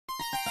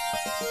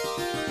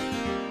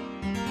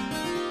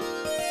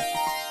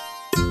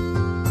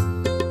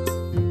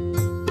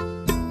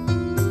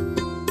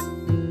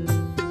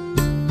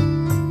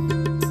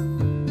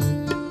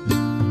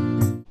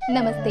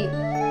నమస్తే.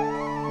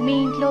 మీ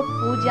ఇంట్లో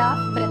పూజ,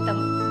 వ్రతం,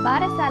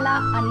 బారసాల,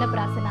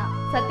 అన్నప్రాసన,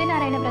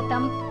 సత్యనారాయణ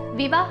వ్రతం,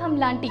 వివాహం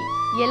లాంటి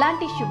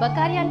ఎలాంటి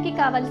శుభకార్యానికి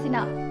కావలసిన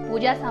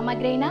పూజా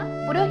సామాగ్రి అయినా,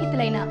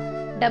 పురోహితులైన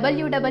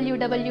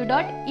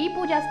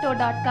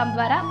www.epoojastore.com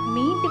ద్వారా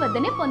మీ ఇంటి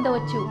వద్దనే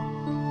పొందవచ్చు.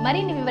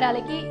 మరిన్ని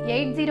వివరాలకి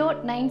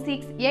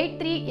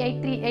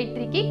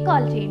 8096838383కి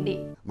కాల్ చేయండి.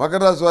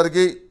 మకర రాశి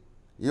వారికి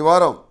ఈ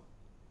వారం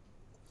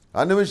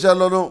అన్ని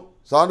విషయాల్లోనూ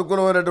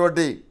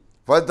సానుకూలమైనటువంటి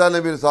ఫలితాలను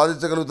మీరు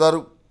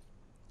సాధించగలుగుతారు.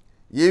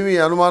 ఏమీ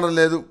అనుమానం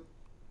లేదు.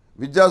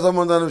 విద్యా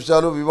సంబంధమైన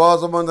విషయాలు, వివాహ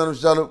సంబంధమైన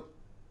విషయాలు,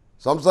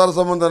 సంసార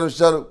సంబంధమైన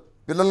విషయాలు,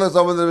 పిల్లలకు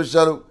సంబంధించిన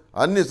విషయాలు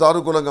అన్నీ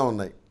సానుకూలంగా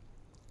ఉన్నాయి.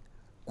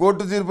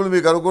 కోర్టు తీర్పులు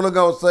మీకు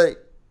అనుకూలంగా వస్తాయి.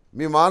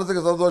 మీ మానసిక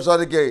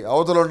సంతోషానికి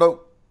అవతలు ఉండవు.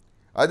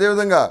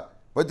 అదేవిధంగా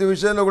ప్రతి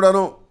విషయంలో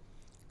కూడాను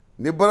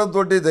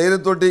నిబ్బరంతో,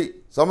 ధైర్యంతో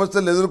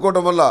సమస్యలను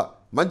ఎదుర్కోవడం వల్ల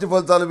మంచి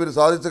ఫలితాలు మీరు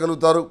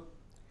సాధించగలుగుతారు.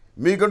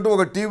 మీకంటూ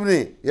ఒక టీంని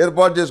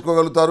ఏర్పాటు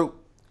చేసుకోగలుగుతారు.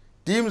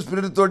 టీమ్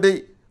స్పిరిట్ తోటి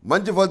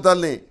మంచి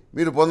ఫలితాల్ని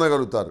మీరు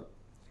పొందగలుగుతారు.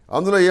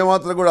 అందులో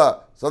ఏమాత్రం కూడా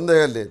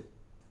సందేహం లేదు.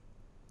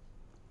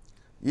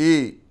 ఈ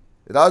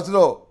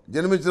రాశిలో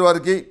జన్మించిన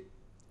వారికి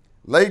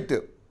లైట్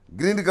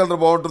గ్రీన్ కలర్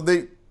బాగుంటుంది.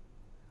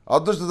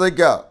 అదృష్ట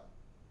సంఖ్య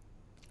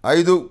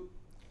 5.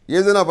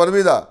 ఏదైనా పని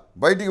మీద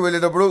బయటికి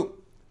వెళ్ళేటప్పుడు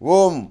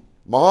ఓం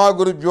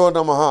మహాగురుభ్యో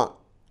నమః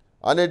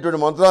అనేటువంటి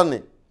మంత్రాన్ని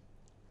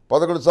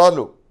 11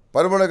 సార్లు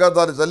పరిమళ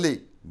గంధాన్ని చల్లి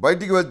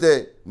బయటికి వెళ్తే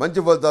మంచి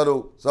ఫలితాలు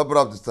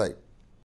సంప్రాప్తిస్తాయి.